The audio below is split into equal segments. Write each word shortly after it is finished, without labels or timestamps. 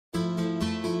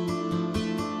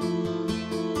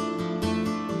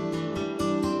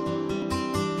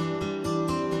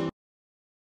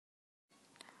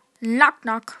Knock,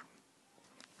 knock.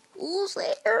 Who's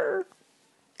there?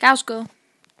 Cows go.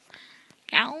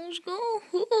 Cows go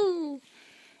who?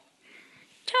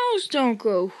 Cows don't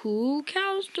go who?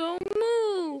 Cows don't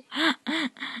moo.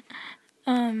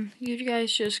 You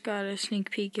guys just got a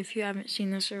sneak peek if you haven't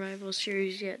seen the survival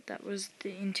series yet. That was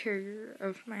the interior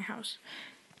of my house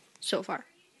so far.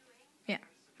 Yeah,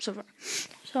 so far.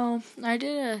 So, I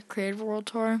did a creative world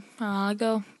tour a while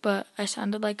ago, but I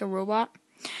sounded like a robot.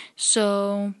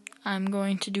 So, I'm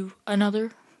going to do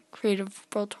another creative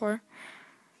world tour.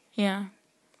 Yeah.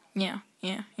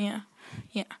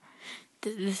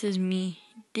 This is me.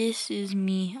 This is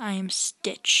me. I am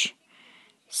Stitch.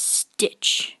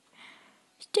 Stitch,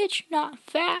 not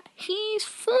fat. He's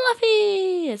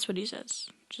fluffy. That's what he says.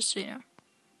 Just so you know.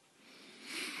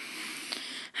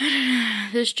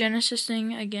 This Genesis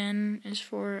thing, again, is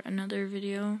for another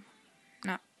video.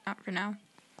 Not for now.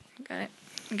 Got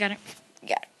it.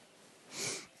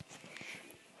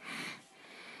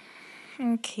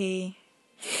 Okay.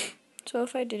 So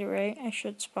if I did it right, I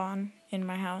should spawn in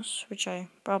my house, which I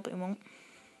probably won't.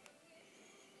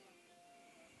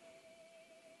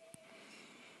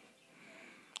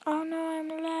 Oh no, I'm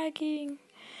lagging.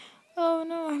 Oh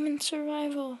no, I'm in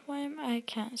survival. Why am I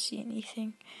can't see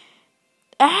anything.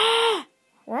 Ah!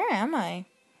 Where am I?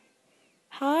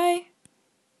 Hi.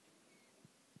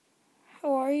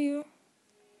 How are you?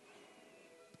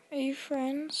 Are you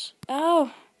friends?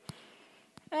 Ow.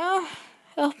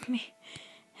 Help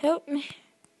me.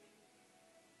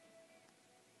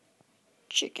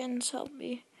 Chickens, help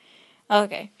me.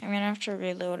 Okay, I'm gonna have to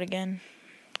reload again.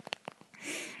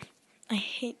 I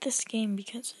hate this game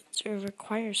because it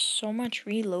requires so much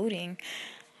reloading.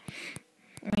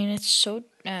 I mean, it's so...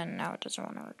 now it doesn't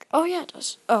want to work. Oh, yeah, it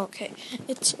does. Oh, okay.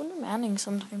 It's so demanding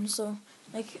sometimes, though.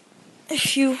 Like,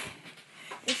 if you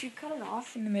cut it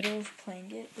off in the middle of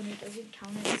playing it, then it doesn't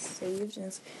count as saved, and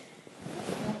it's...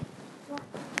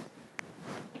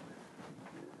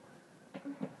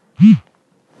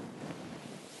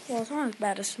 Well, it's not as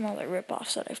bad as some other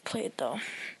rip-offs that I've played, though.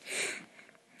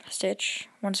 Stitch,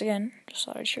 once again, just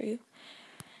thought I'd show you.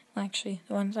 Actually,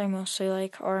 the ones I mostly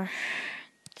like are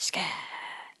this guy,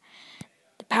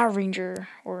 the Power Ranger,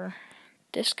 or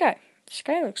this guy. This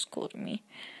guy looks cool to me.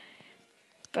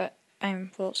 But I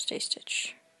will stay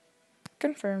Stitch.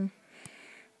 Confirm.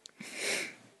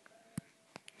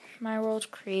 My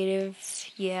world creative,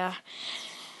 yeah.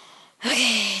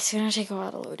 Okay, it's gonna take a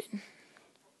while to load in.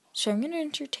 So I'm gonna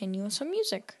entertain you with some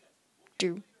music.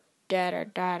 Do da da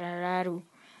da da da do.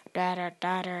 Da da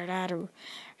da da da do.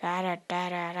 Da da da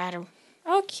da da do.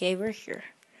 Okay, we're here.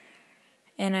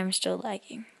 And I'm still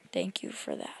lagging. Thank you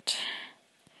for that.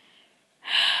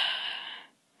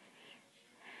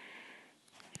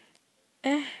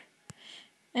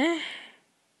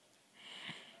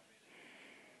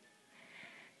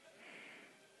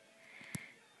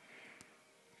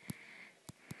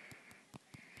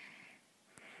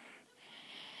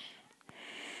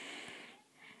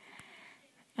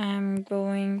 I'm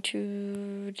going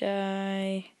to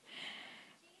die.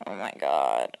 Oh my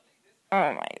god,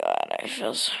 I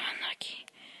feel so unlucky.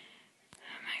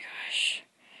 Oh my gosh.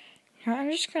 You know,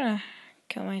 I'm just gonna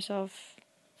kill myself.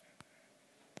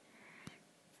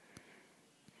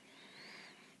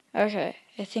 Okay,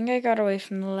 I think I got away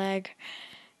from the lag.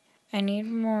 I need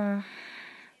more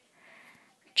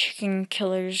chicken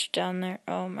killers down there.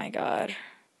 Oh my god.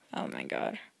 I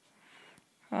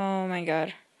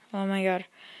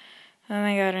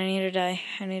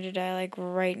need to die like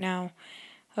right now.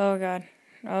 Oh god.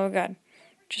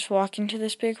 Just walk into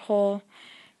this big hole.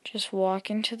 Just walk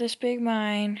into this big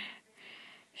mine.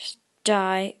 Just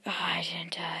die. Oh, I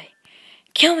didn't die.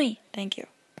 Kill me! Thank you.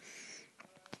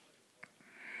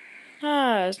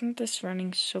 Isn't this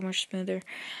running so much smoother?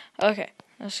 Okay,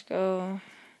 let's go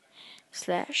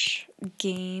 /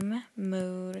 game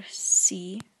mode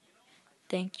C.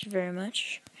 Thank you very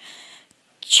much.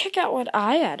 Check out what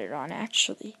I added on,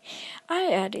 actually.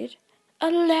 I added a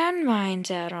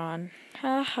landmines add-on.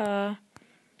 Haha.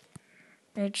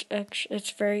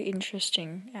 It's very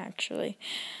interesting, actually.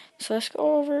 So let's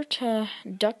go over to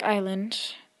Duck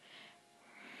Island.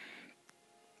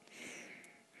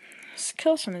 Let's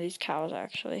kill some of these cows,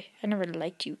 actually. I never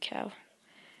liked you, cow.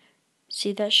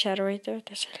 See that shadow right there?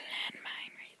 There's a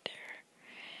landmine right there.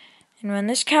 And when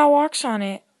this cow walks on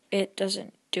it, it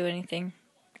doesn't do anything,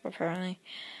 apparently.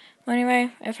 Well,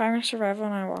 anyway, if I'm in survival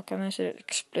and I walk on this, it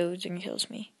explodes and kills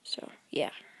me. So, yeah.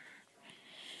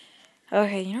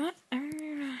 Okay, you know what?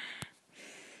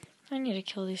 I need to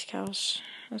kill these cows.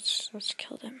 Let's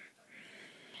kill them.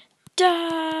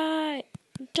 Die!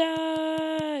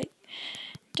 Die!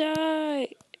 Die!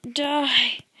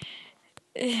 Die!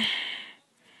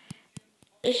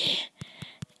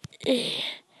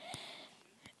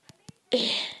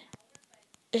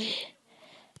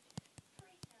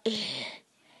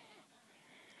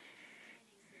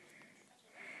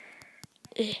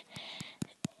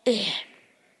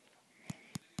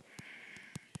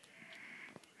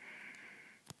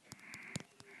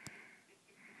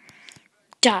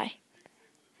 Die.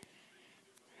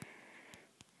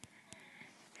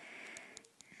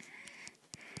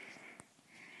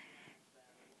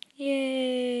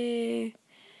 Yay.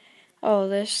 Oh,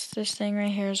 this thing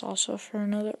right here is also for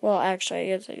another. Well, actually, I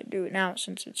guess I could do it now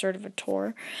since it's sort of a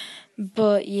tour.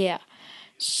 But yeah.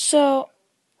 So,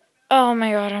 oh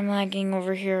my god, I'm lagging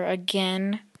over here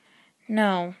again.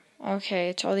 No. Okay,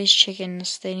 it's all these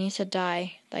chickens. They need to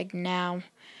die. Like now.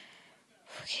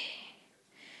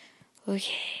 Okay.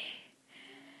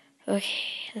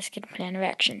 Let's get a plan of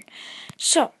action.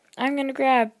 So, I'm gonna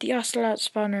grab the ocelot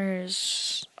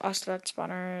spawners.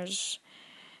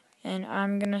 And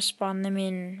I'm gonna spawn them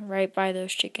in right by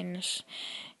those chickens.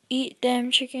 Eat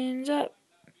them chickens up.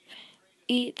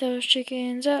 Eat those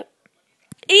chickens up.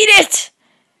 Eat it!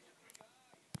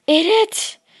 Eat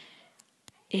it!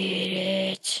 Eat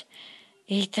it.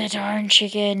 Eat the darn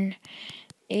chicken.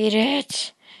 Eat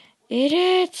it. Eat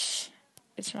it.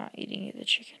 It's not eating the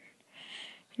chicken.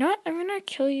 You know what? I'm gonna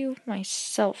kill you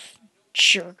myself,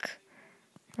 jerk.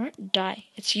 Don't die.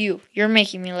 It's you. You're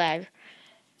making me lag.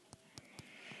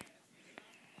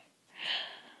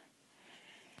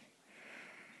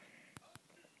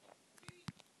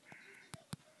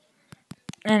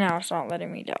 And now it's not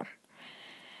letting me down.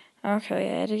 Okay,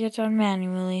 I had to get done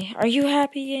manually. Are you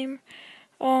happy, game?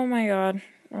 Oh my god.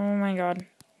 Oh my god.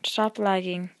 Stop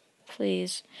lagging.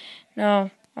 Please. No.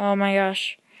 Oh my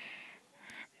gosh.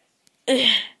 Ugh.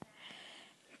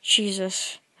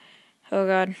 Jesus. Oh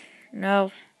god.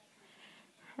 No.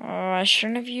 Oh, I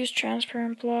shouldn't have used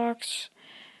transparent blocks.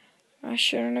 I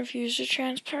shouldn't have used the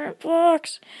transparent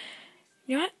blocks.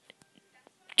 You know what?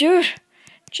 Dude,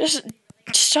 just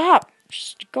stop.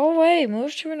 Just go away.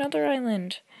 Move to another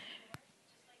island.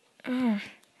 Oh.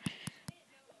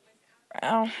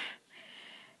 Ow.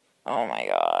 Oh my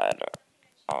god.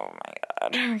 Oh my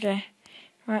god. Okay.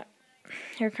 What?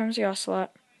 Here comes the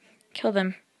ocelot. Kill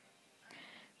them.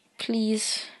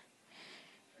 Please.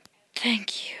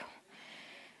 Thank you.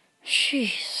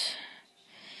 Jeez.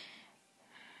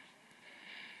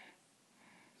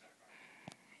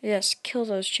 Yes, kill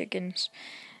those chickens.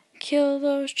 Kill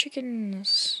those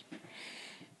chickens.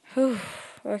 Whew.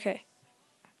 Okay.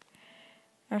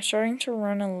 I'm starting to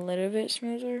run a little bit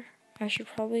smoother. I should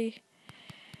probably...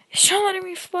 It's not letting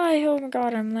me fly. Oh my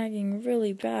god, I'm lagging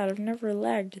really bad. I've never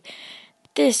lagged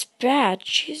this bad.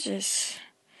 Jesus.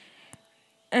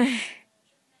 Oh.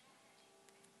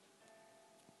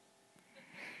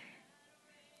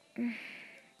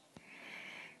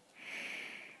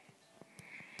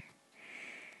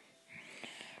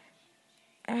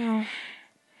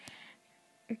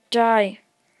 Die.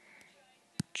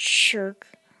 Jerk.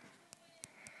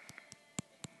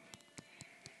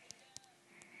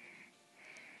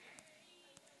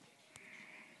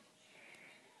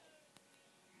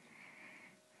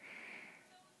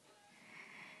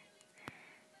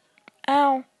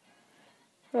 Ow.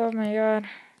 Oh my god.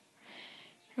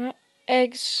 What?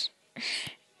 Eggs.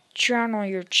 Drown all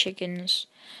your chickens.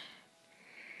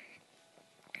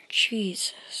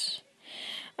 Jesus.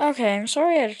 Okay, I'm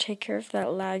sorry I had to take care of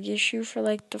that lag issue for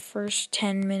like the first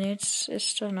 10 minutes. It's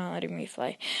still not letting me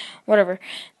fly. Whatever.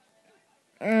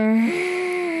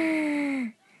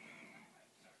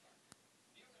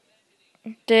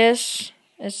 This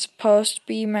is supposed to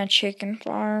be my chicken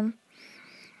farm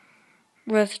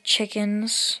with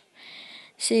chickens.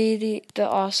 See the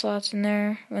ocelots in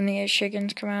there? When the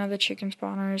chickens come out of the chicken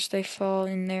spawners, they fall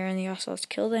in there and the ocelots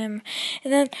kill them.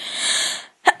 And then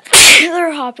there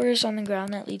are hoppers on the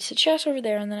ground that leads to chests over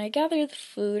there, and then I gather the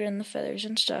food and the feathers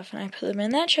and stuff, and I put them in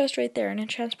that chest right there, and I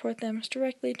transport them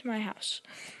directly to my house.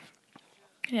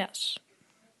 Yes.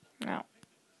 Now,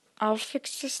 I'll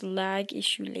fix this lag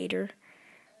issue later.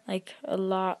 Like, a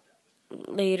lot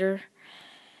later.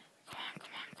 Come on.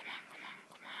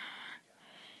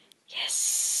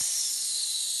 Yes.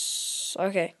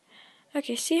 Okay.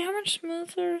 Okay, see how much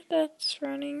smoother that's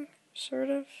running? Sort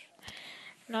of.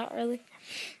 Not really.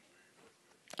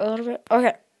 A little bit.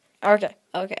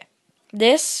 Okay.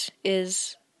 This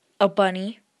is a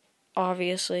bunny,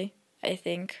 obviously. I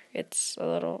think it's a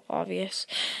little obvious.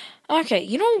 Okay,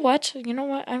 you know what?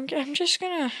 I'm just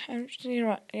gonna, you know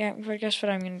what? Yeah, but guess what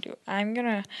I'm gonna do? I'm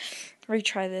gonna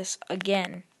retry this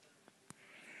again.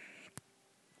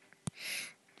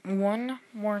 One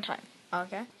more time,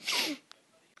 okay?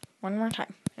 One more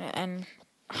time. And,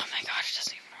 oh my god, it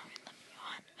doesn't even let me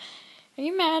on. Are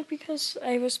you mad because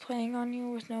I was playing on you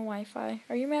with no Wi-Fi?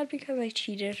 Are you mad because I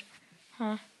cheated?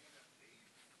 Huh?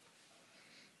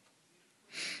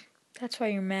 That's why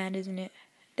you're mad, isn't it?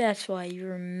 That's why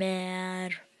you're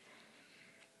mad.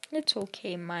 It's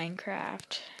okay,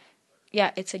 Minecraft.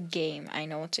 Yeah, it's a game. I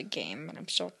know it's a game, but I'm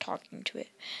still talking to it.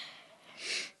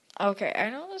 Okay, I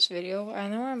know this video. I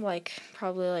know I'm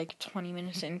probably 20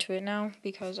 minutes into it now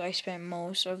because I spent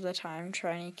most of the time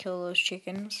trying to kill those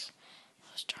chickens.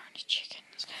 Those darn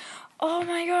chickens. Oh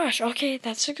my gosh. Okay,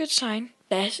 that's a good sign.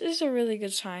 This is a really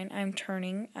good sign. I'm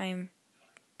turning. I'm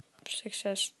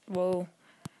success. Whoa.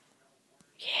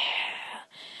 Yeah.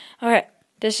 Okay,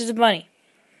 this is a bunny.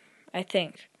 I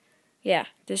think. Yeah,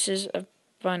 this is a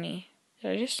bunny.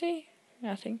 Did I just say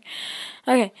nothing?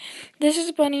 Okay, this is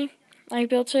a bunny. I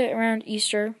built it around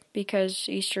Easter because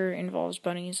Easter involves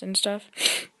bunnies and stuff.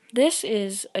 This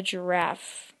is a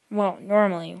giraffe. Well,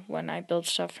 normally when I build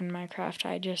stuff in Minecraft,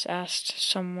 I just asked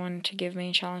someone to give me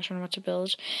a challenge on what to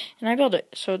build, and I built it.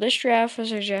 So this giraffe was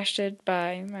suggested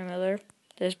by my mother.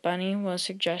 This bunny was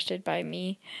suggested by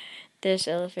me. This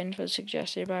elephant was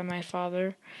suggested by my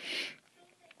father.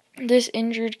 This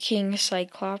injured king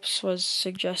Cyclops was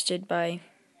suggested by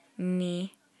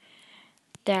me.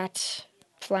 That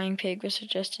flying pig was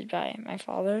suggested by my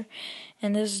father.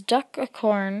 And this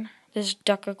duck-a-corn,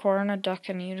 a duck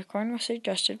and a unicorn, was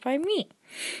suggested by me.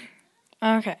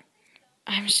 Okay.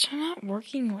 I'm still not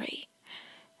working right.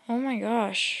 Oh my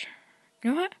gosh.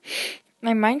 You know what?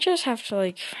 I might just have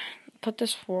to, put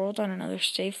this world on another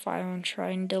save file and try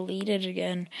and delete it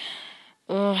again.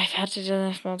 Oh, I've had to do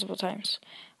this multiple times.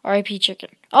 R.I.P. chicken.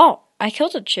 Oh, I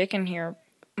killed a chicken here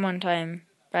one time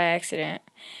by accident.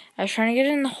 I was trying to get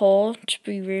it in the hole to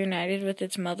be reunited with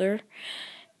its mother.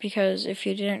 Because if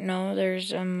you didn't know,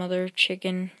 there's a mother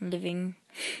chicken living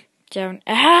down.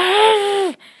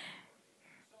 Ah!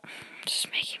 This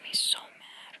is making me so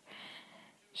mad.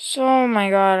 So, oh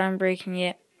my god, I'm breaking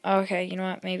it. Okay, you know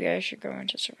what? Maybe I should go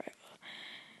into survival.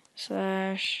 /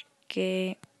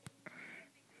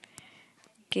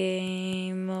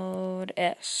 game mode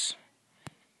S.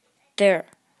 There.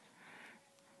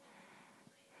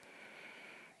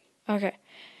 Okay.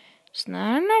 So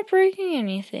now I'm not breaking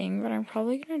anything, but I'm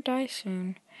probably gonna die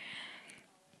soon.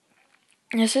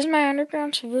 This is my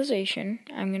underground civilization.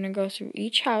 I'm gonna go through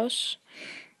each house.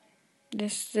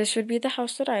 This would be the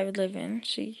house that I would live in.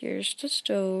 See, here's the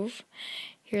stove.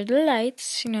 Here are the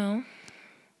lights,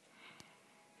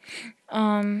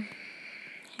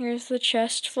 Here's the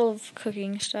chest full of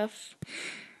cooking stuff.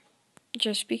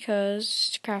 Just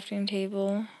because crafting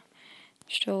table,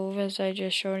 stove, as I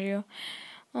just showed you.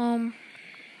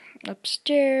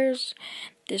 Upstairs,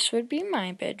 this would be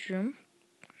my bedroom.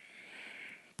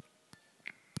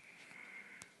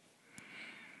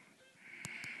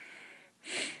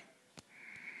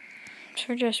 So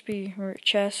would just be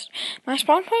chest. My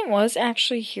spawn point was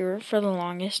actually here for the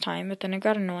longest time, but then it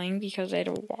got annoying because I had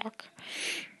to walk.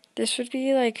 This would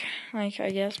be like I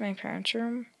guess my parents'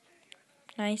 room.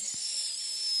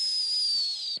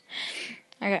 Nice.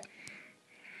 Okay.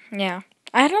 Yeah.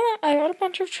 I had a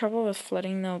bunch of trouble with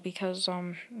flooding though because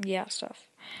yeah, stuff.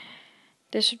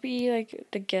 This would be like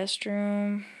the guest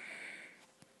room.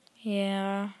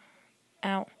 Yeah.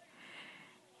 Ow.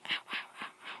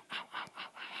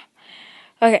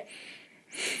 Okay.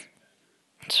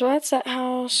 So that's that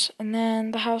house, and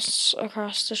then the house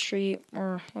across the street,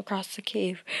 or across the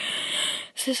cave.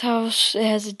 This house, it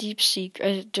has a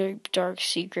dark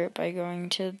secret by going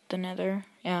to the nether,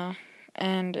 yeah,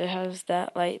 and it has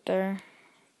that light there.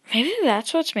 Maybe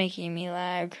that's what's making me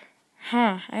lag.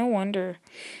 Huh, I wonder.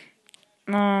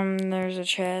 There's a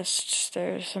chest,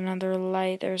 there's another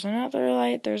light, there's another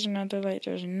light, there's another light,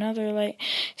 there's another light.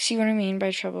 See what I mean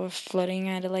by trouble with flooding?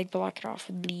 I had to block it off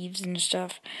with leaves and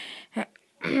stuff. But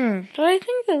I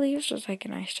think the leaves was a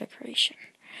nice decoration.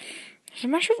 There's a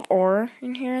bunch of ore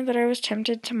in here that I was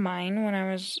tempted to mine when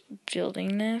I was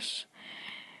building this.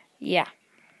 Yeah.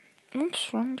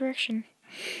 Oops, wrong direction.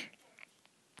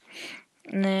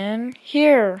 And then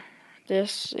here.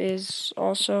 This is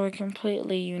also a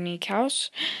completely unique house.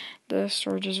 The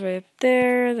storage is way up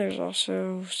there. There's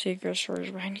also secret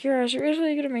storage behind here. I was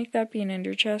originally going to make that be an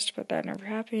ender chest, but that never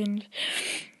happened.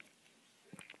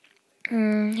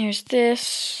 Here's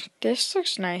this. This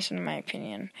looks nice in my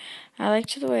opinion. I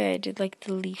liked the way I did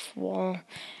the leaf wall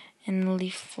and the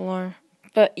leaf floor.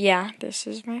 But yeah, this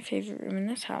is my favorite room in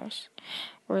this house.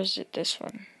 Or is it this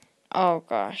one? Oh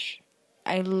gosh.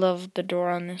 I love the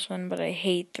door on this one, but I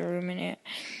hate the room in it.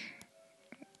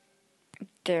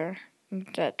 There.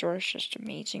 That door is just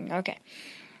amazing. Okay.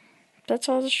 that's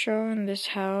all the show in this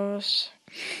house.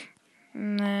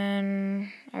 And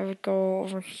then I would go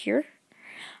over here.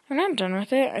 I'm not done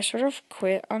with it. I sort of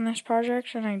quit on this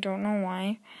project, and I don't know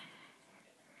why.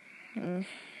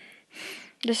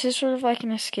 This is sort of like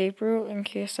an escape route in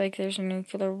case like there's a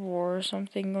nuclear war or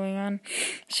something going on.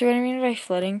 See what I mean by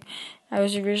flooding? I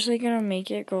was originally going to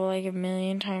make it go like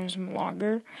 1,000,000 times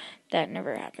longer. That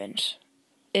never happened.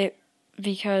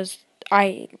 Because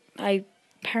I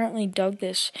apparently dug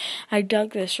this. I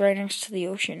dug this right next to the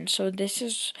ocean. So this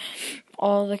is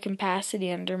all the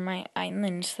capacity under my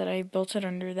islands that I built it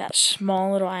under, that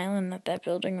small little island that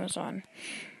building was on.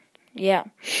 Yeah.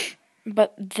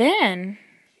 But then,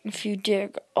 if you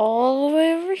dig all the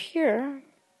way over here,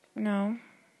 and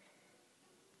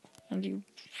you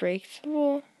break the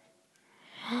wall.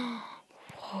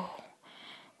 Whoa.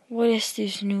 What is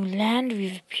this new land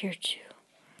we've appeared to?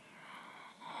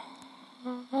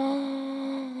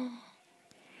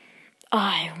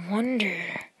 I wonder,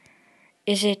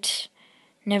 is it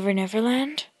Never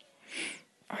Neverland?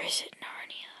 Or is it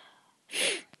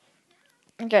Narnia?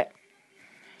 Okay.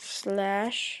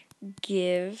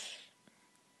 /give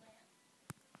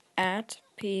at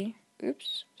p.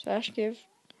 /give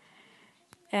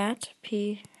at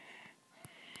p.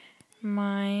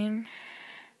 Mine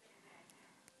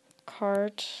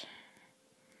cart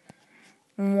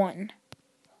 1.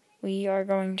 We are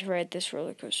going to ride this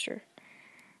roller coaster.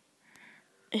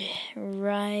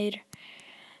 Ride.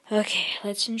 Okay,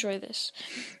 let's enjoy this.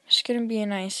 It's gonna be a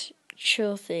nice,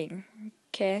 chill thing.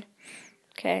 Okay?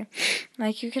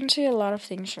 Like, you can see a lot of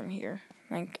things from here.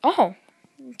 Like, oh,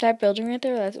 that building right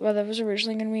there, that was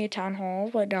originally gonna be a town hall,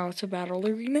 but now it's a battle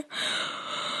arena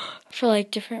for,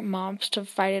 like, different mobs to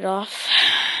fight it off.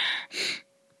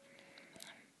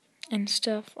 And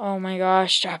stuff. Oh my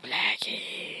gosh, stop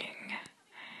lagging.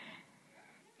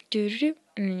 And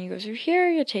then you go through here,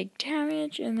 you take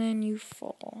damage, and then you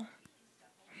fall.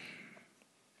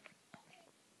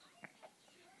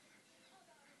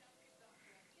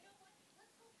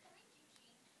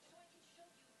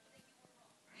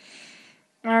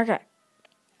 Okay.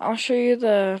 I'll show you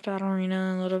the battle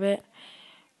arena in a little bit.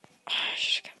 I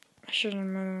should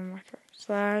remember my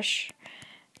card.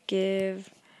 /give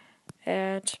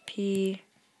at p.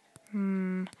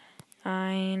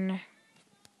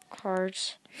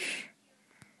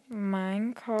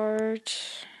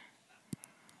 Minecart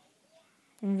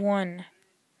 1.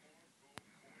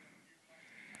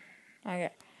 Okay.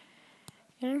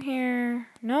 Get in here.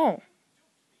 No.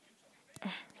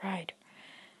 Ride.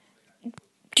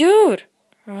 Dude!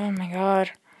 Oh my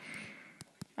god.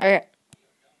 Okay.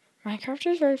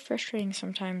 Minecraft is very frustrating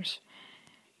sometimes.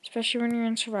 Especially when you're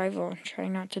in survival and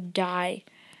trying not to die.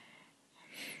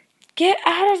 Get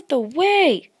out of the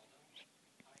way!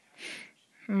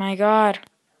 My god.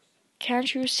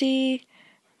 Can't you see?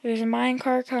 There's a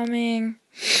minecart coming.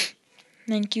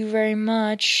 Thank you very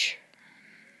much.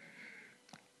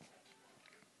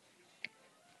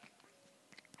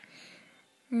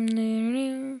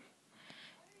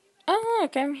 Oh,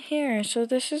 look, I'm here. So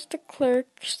this is the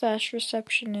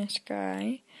clerk/receptionist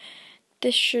guy.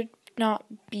 This should not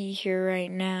be here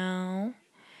right now.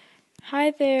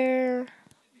 Hi there.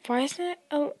 Why isn't it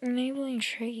enabling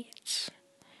trades?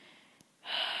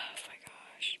 Oh my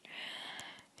gosh.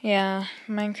 Yeah,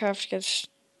 Minecraft gets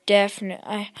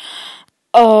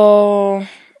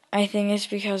I think it's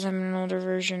because I'm an older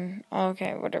version.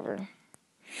 Okay, whatever.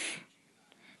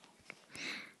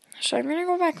 So I'm gonna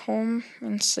go back home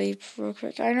and sleep real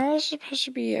quick. I know this is supposed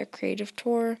to be a creative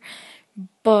tour,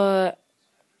 but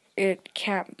it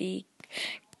can't be.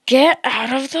 Get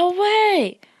out of the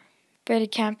way! But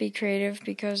it can't be creative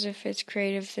because if it's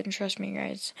creative, then trust me,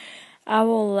 guys, I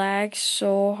will lag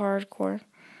so hardcore.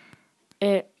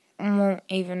 It won't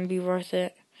even be worth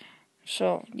it.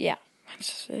 So, yeah.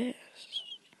 What's this?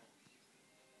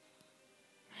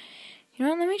 You know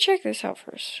what? Let me check this out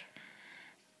first.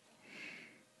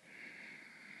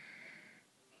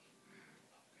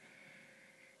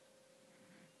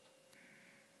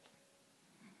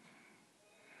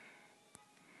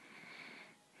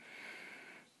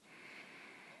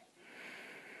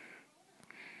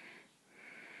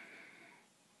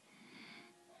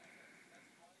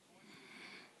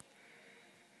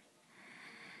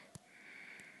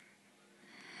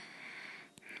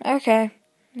 Okay.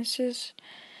 This is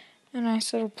a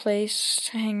nice little place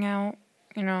to hang out,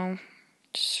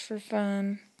 just for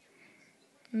fun.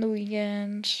 On the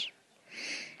weekends.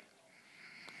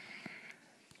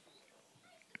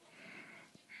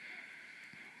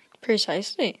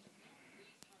 Precisely.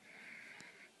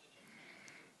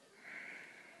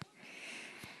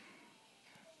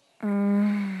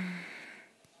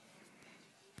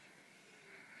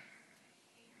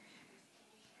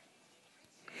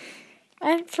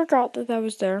 I forgot that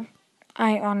was there.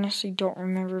 I honestly don't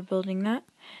remember building that.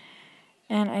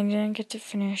 And I didn't get to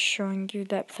finish showing you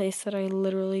that place that I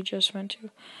literally just went to.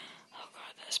 Oh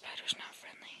god, that spider's not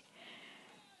friendly.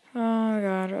 Oh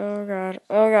god, oh god,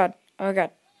 oh god, oh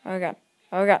god, oh god,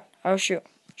 oh god, oh shoot.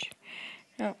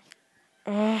 No.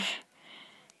 Ugh.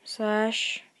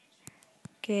 Slash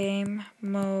game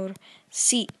mode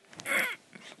C.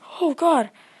 Oh god,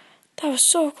 that was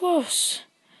so close.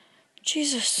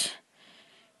 Jesus.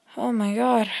 Oh my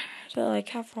god. Is that like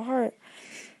half a heart?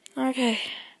 Okay.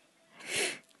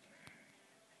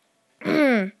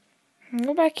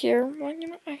 Go back here. Well, you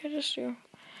know, I could just do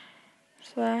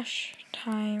slash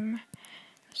time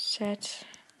set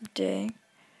day.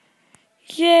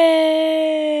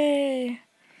 Yay!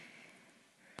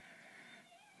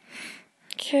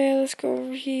 Okay, let's go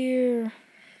over here.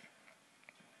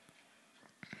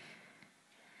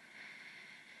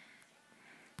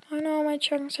 Oh no, my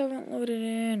chunks haven't loaded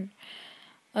in.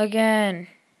 Again.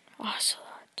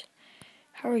 Ocelot.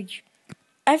 How are you?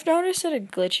 I've noticed that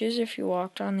it glitches if you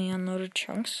walked on the unloaded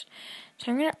chunks.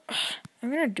 So I'm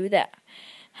gonna do that.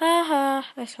 Haha,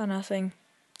 I saw nothing.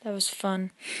 That was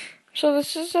fun. So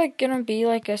this is like gonna be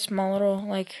like a small little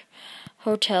like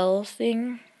hotel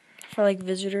thing for like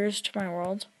visitors to my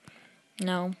world.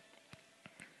 No.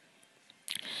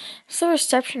 It's the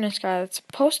receptionist guy that's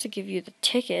supposed to give you the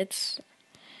tickets.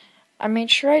 I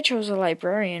made sure I chose a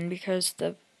librarian because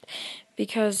the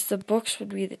books would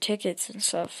be the tickets and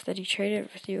stuff that he traded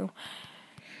with you.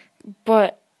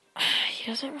 But he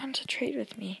doesn't want to trade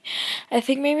with me. I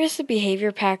think maybe it's the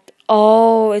behavior pack.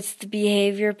 Oh, it's the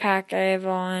behavior pack I have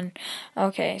on.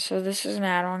 Okay, so this is an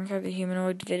add-on for the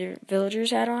humanoid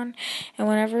villagers add-on. And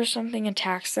whenever something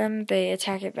attacks them, they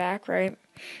attack it back, right?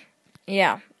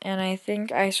 Yeah, and I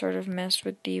think I sort of messed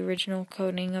with the original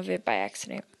coding of it by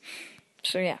accident.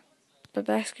 So yeah, but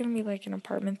that's gonna be like an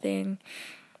apartment thing.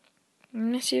 I'm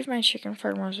gonna see if my chicken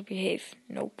farmers will behave.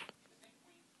 Nope.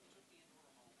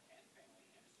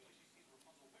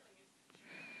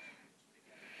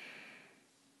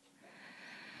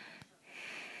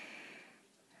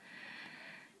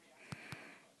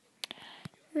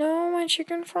 No, my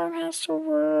chicken farm has to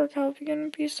work. How am I gonna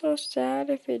be so sad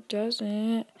if it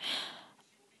doesn't?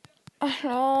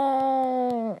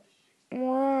 No,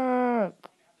 work.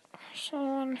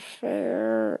 So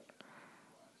unfair.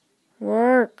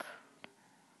 Work.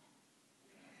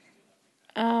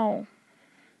 Ow.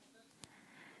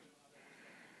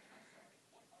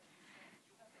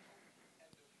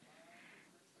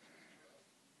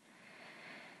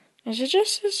 Is it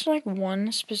just this like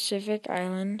one specific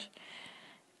island?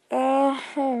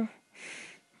 Oh,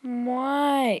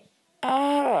 why?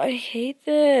 I hate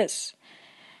this.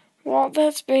 Well,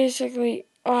 that's basically.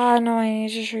 Oh, no, I need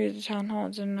to show you the town hall,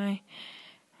 didn't I?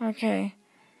 Okay.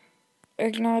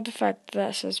 Ignore the fact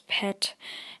that says pet.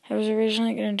 I was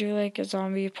originally going to do like a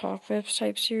zombie apocalypse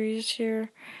type series here,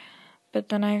 but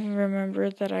then I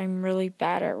remembered that I'm really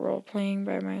bad at role playing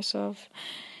by myself.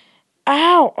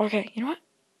 Ow! Okay, you know what?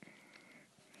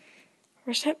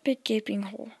 Where's that big gaping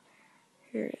hole?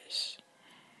 Here it is.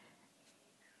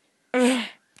 Ugh.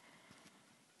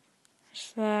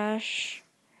 Slash.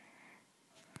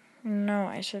 No,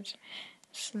 I said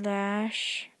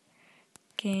slash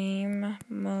game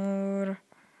mode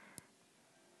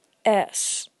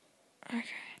S.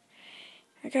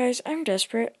 Okay. Guys, I'm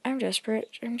desperate. I'm just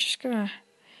gonna.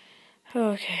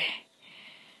 Okay.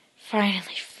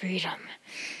 Finally, freedom.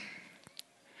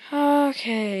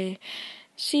 Okay.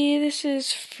 See, this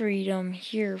is freedom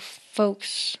here,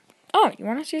 folks. Oh, you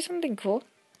want to see something cool?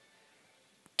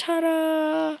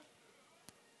 Ta-da!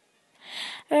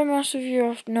 And most of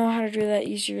you know how to do that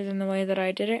easier than the way that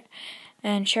I did it.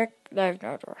 And check, I have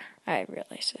no door. I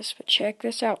realize this, but check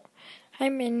this out. Hi,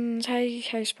 Mittens.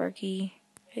 Hi, Sparky.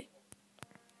 Hey.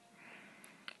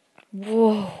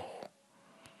 Whoa.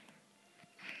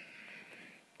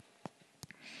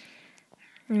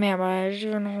 Man, but I was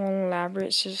doing a whole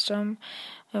elaborate system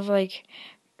of like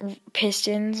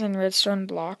pistons and redstone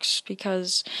blocks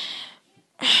because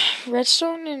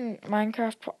redstone in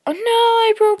Minecraft. Oh no,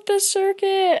 I broke the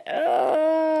circuit.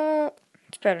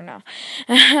 It's better now.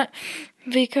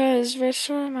 Because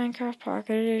redstone in Minecraft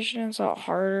Pocket Edition is a lot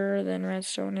harder than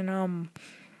redstone in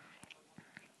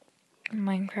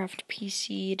Minecraft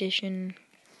PC Edition.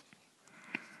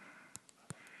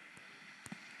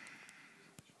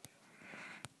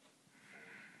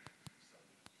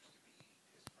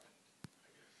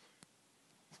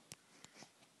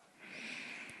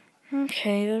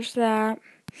 Okay, there's that.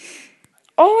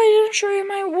 Oh, I didn't show you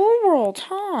my wool world,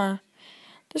 huh?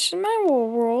 This is my wool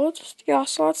world. The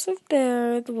ocelots live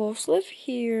there. The wolves live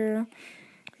here.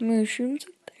 mushrooms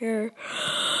up there.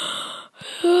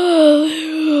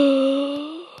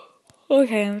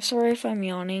 Okay, I'm sorry if I'm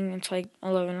yawning. It's like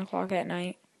 11 o'clock at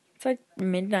night. It's like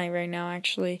midnight right now,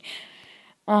 actually.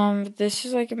 This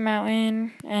is like a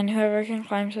mountain, and whoever can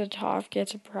climb to the top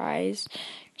gets a prize.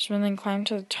 So when they climb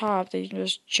to the top, they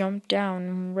just jump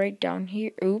down, right down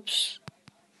here. Oops.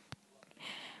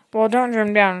 Well, don't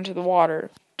jump down into the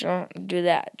water. Don't do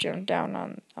that. Jump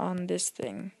down on this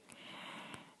thing.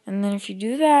 And then if you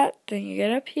do that, then you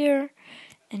get up here,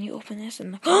 and you open this,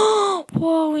 and oh,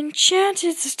 whoa,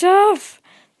 enchanted stuff!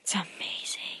 It's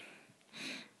amazing.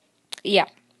 Yeah.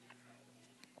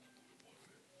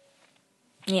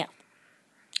 Yeah.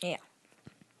 Yeah.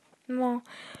 Well,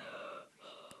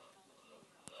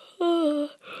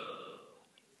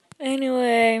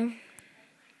 anyway,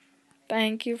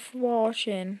 thank you for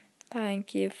watching.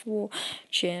 Thank you for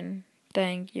watching.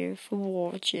 Thank you for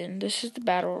watching. This is the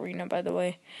battle arena, by the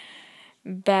way.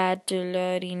 Battle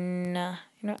arena.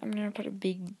 You know, I'm gonna put a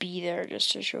big B there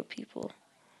just to show people.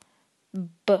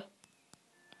 B.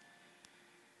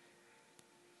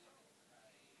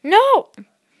 No!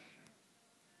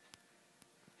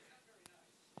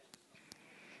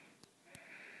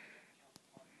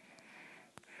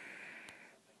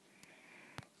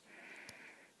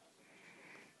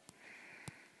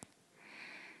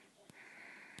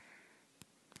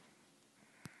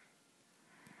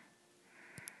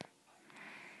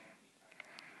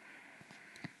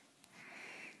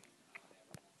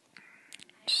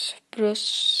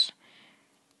 Spruce.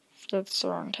 That's the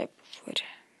wrong type of wood.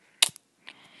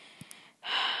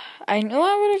 I knew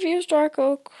I would have used dark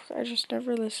oak. I just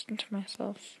never listened to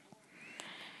myself.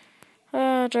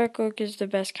 Dark oak is the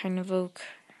best kind of oak.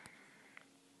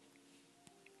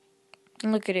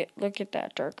 Look at it. Look at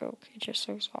that dark oak. It just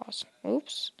looks awesome.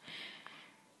 Oops.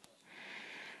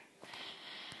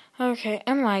 Okay,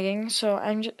 I'm lagging, so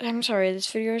I'm sorry. This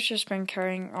video has just been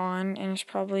carrying on, and it's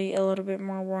probably a little bit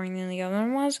more boring than the other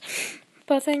one was.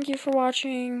 But thank you for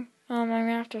watching. I'm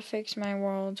gonna have to fix my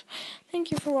world.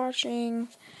 Thank you for watching.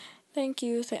 Thank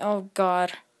you. Oh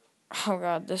God. Oh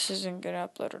God, this isn't gonna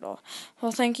upload at all.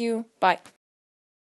 Well, thank you. Bye.